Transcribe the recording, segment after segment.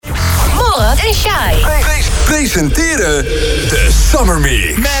en Shay. Presenteren de Summer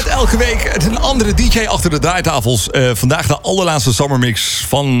Mix. Met elke week een andere DJ achter de draaitafels. Vandaag de allerlaatste Summer Mix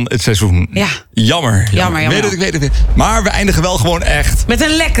van het seizoen. Ja. Jammer. Jammer. Ik weet het. Maar we eindigen wel gewoon echt... Met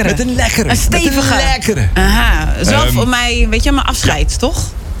een lekkere. Een stevige. Aha. Zo voor mij, weet je, mijn afscheid, toch?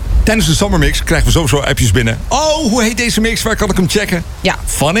 Tijdens de Summer Mix krijgen we sowieso appjes binnen. Oh, hoe heet deze mix? Waar kan ik hem checken? Ja.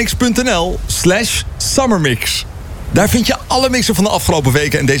 FunX.nl/summermix. Daar vind je alle mixen van de afgelopen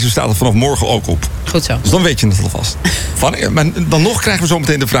weken. En deze staat er vanaf morgen ook op. Goed zo. Dus dan weet je het alvast. Maar dan nog krijgen we zo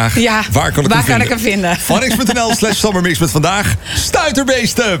meteen de vraag. Ja, waar kan ik hem vinden? FunX.nl/summermix met vandaag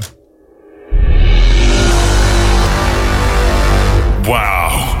Stuiterbeesten.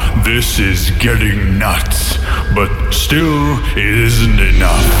 Wow, this is getting nuts. But still, it isn't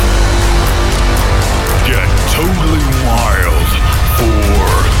enough. Get totally wild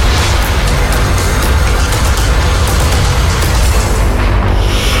for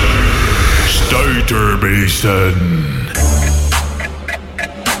Stuiterbeesten.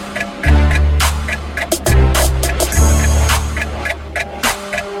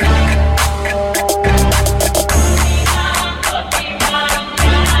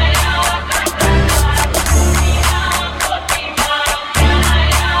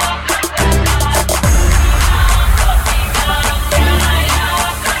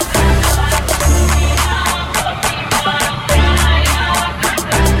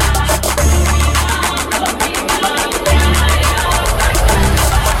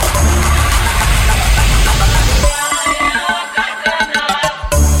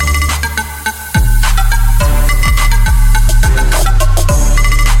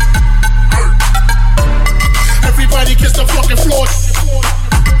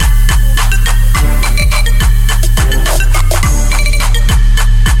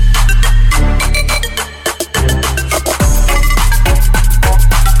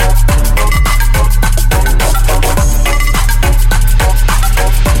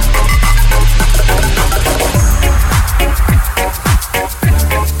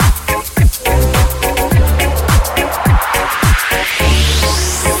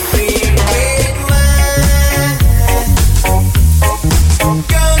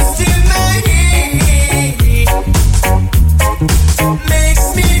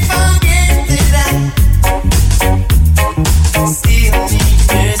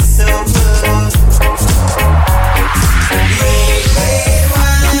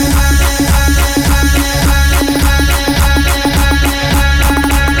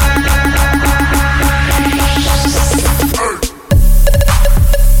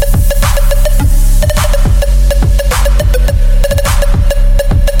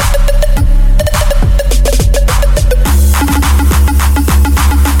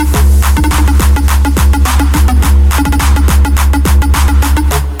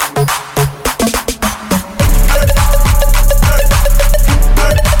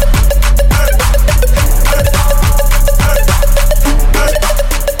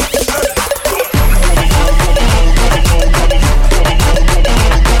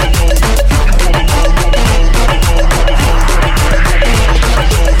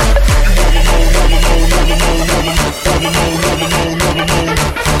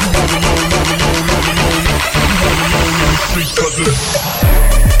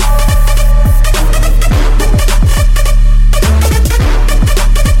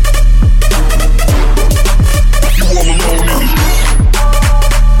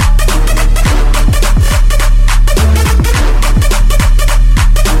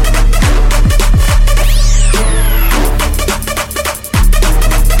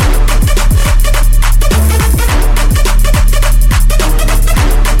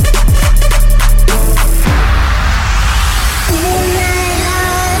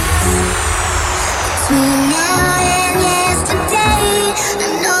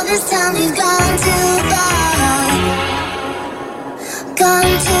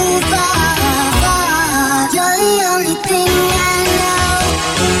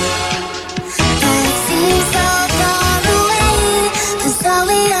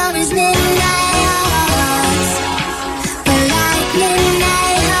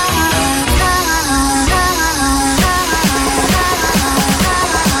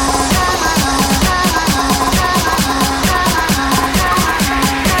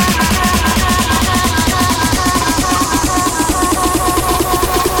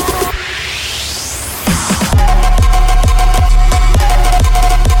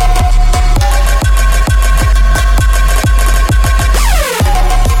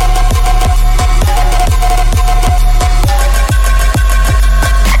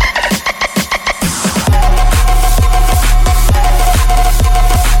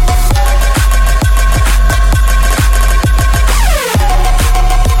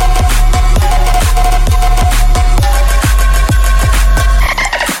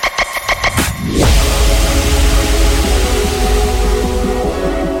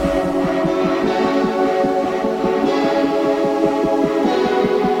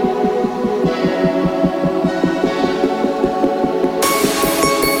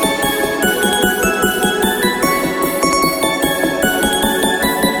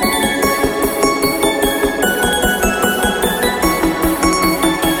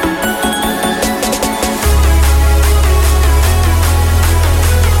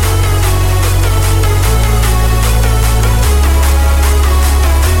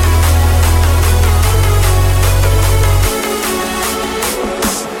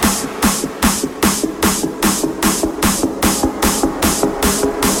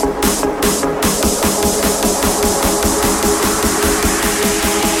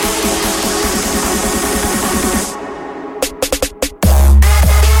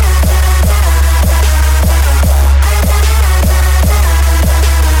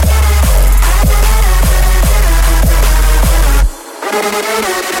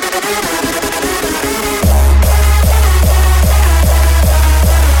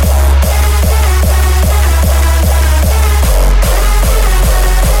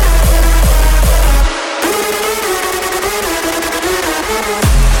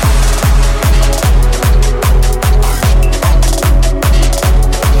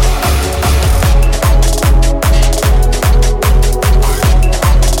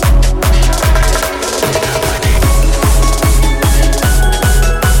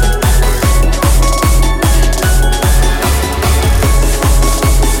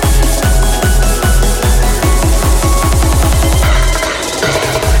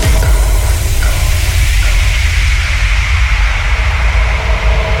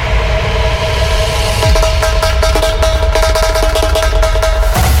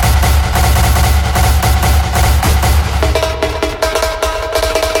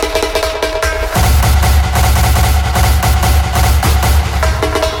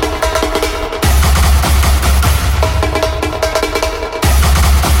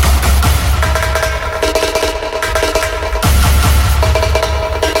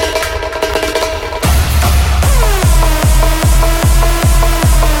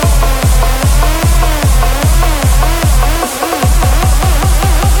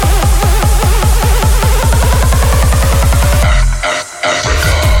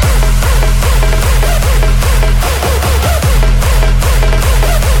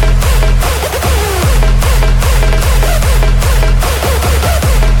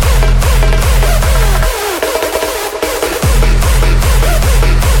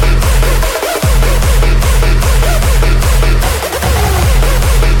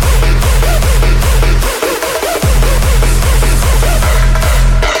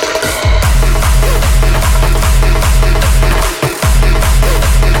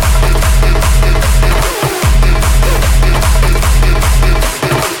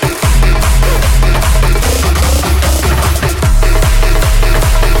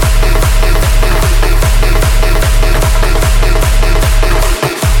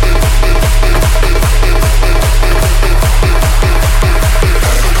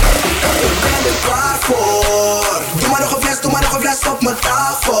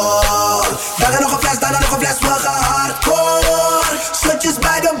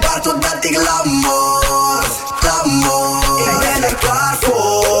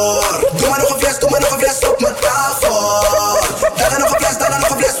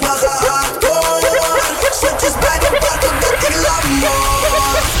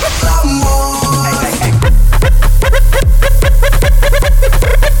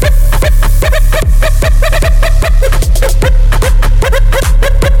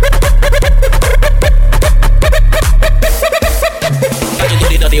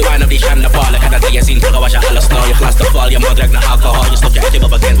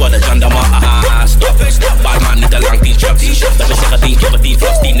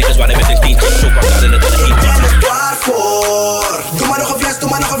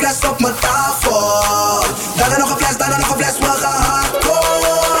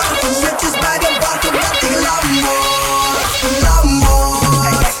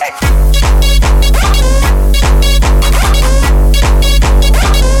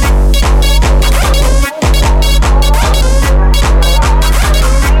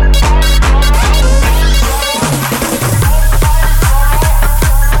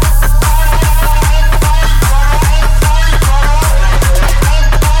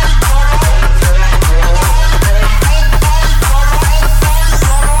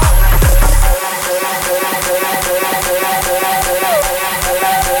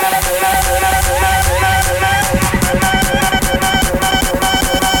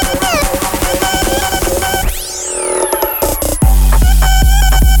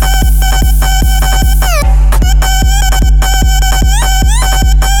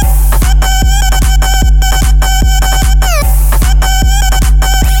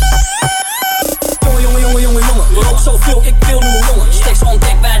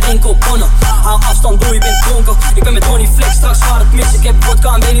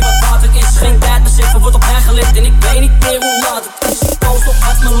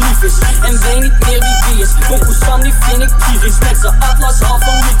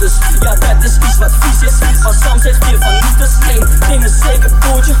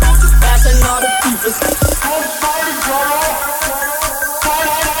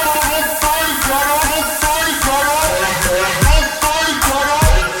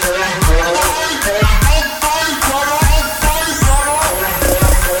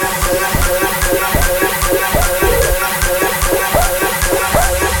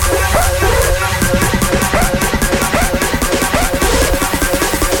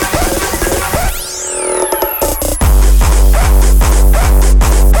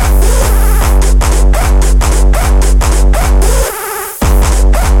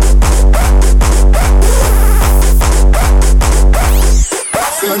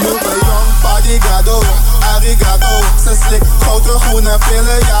 roze, groene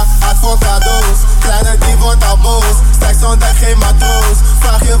pillen, ja, advocado's. Kleine die wordt al boos, straks zondag geen matroos.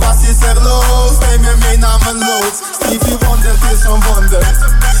 Vraag je wat is er los, neem je mee naar mijn loods. Stevie Wonder, het is een wonder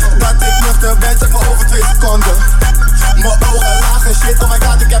dat ik nuchter ben, check me over 2 seconden. Mijn ogen lagen, shit, oh my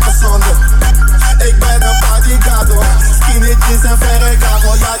god, ik heb een zonde. Ik ben een partygado, skinny jeans en verre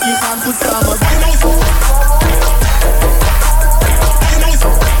kabel, ja die gaan goed samen.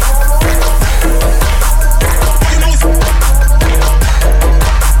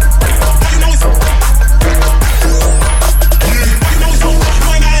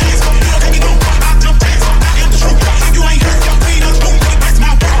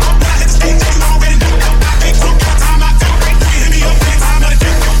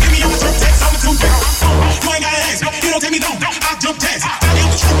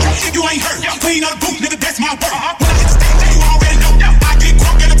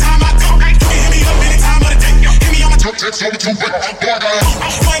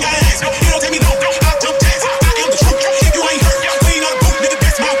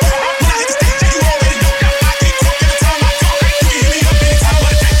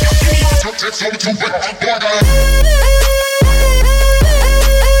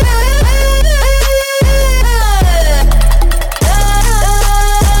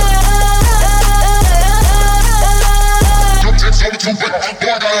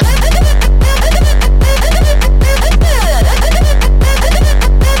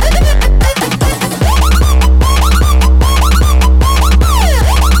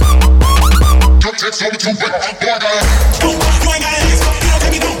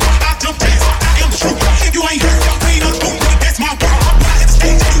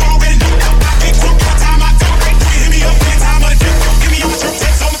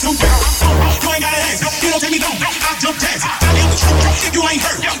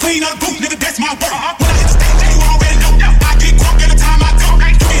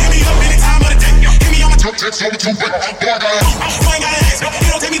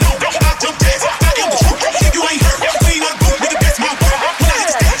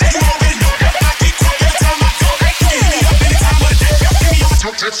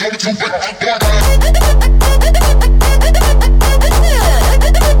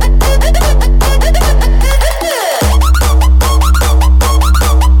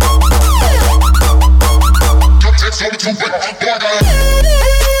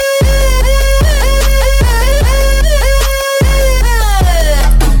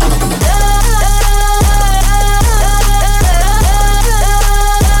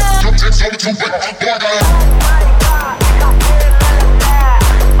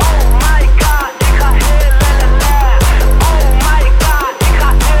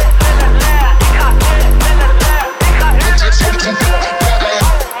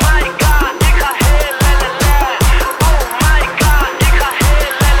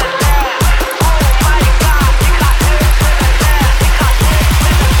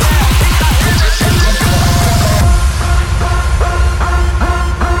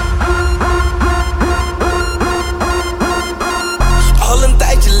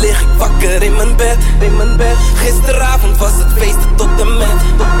 Gisteravond was het feesten tot de met.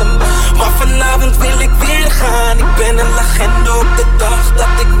 Maar vanavond wil ik weer gaan. Ik ben een legende op de dag dat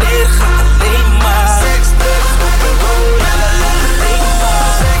ik neerga. Alleen maar seks, drugs, rock'n'roll. Alleen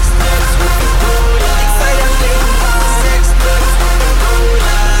maar seks, drugs, rock'n'roll. Ik zei alleen maar seks, drugs,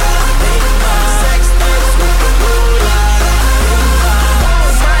 rock'n'roll. Alleen maar seks, drugs, rock'n'roll. Alleen maar oh my god, ik ga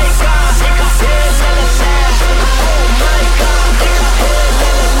heel lelijk. Oh my god, ik ga heel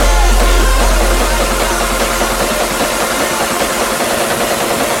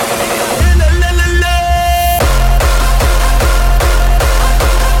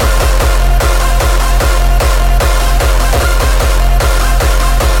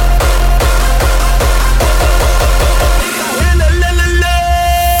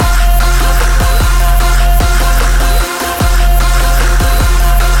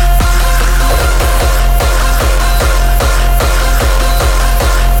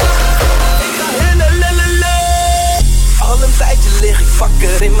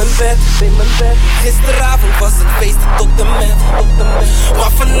in mijn bed. Gisteravond was het feesten tot de met.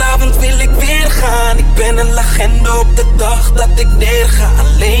 Maar vanavond wil ik weer gaan. Ik ben een legende op de dag dat ik neerga.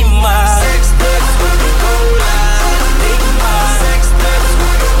 Alleen maar seks, drugs, rock'n'roll. Alleen maar seks, drugs,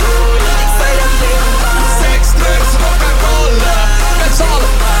 rock'n'roll. Ik zei alleen maar seks, drugs, rock'n'roll. Met z'n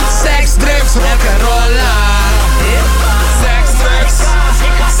allen. Seks, drugs, rock'n'roll. Seks, drugs,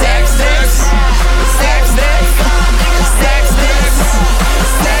 seks, drugs, seks, drugs, seks, drugs.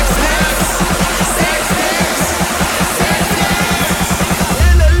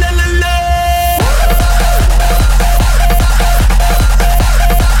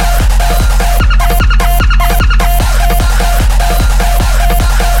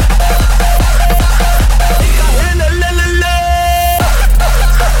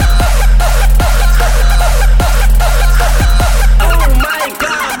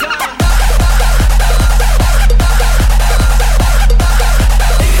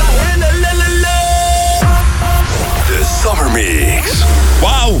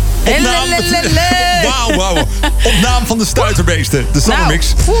 Wauw. Op naam van de stuiterbeesten. De Summer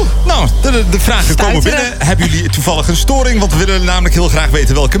Mix. Nou, de vragen komen binnen. Hebben jullie toevallig een storing? Want we willen namelijk heel graag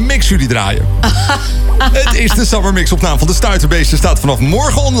weten welke mix jullie draaien. Het is de Summer Mix op naam van de stuiterbeesten. Staat vanaf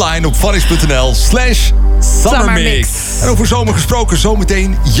morgen online op funX.nl/Summermix. En over zomer gesproken,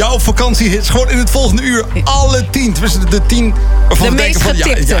 zometeen jouw vakantiehits. Gewoon in het volgende uur. Alle 10. Tussen de 10. De meest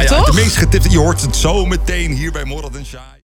getipte, toch? De meest getipte. Je hoort het zo meteen hier bij Morad en Shay.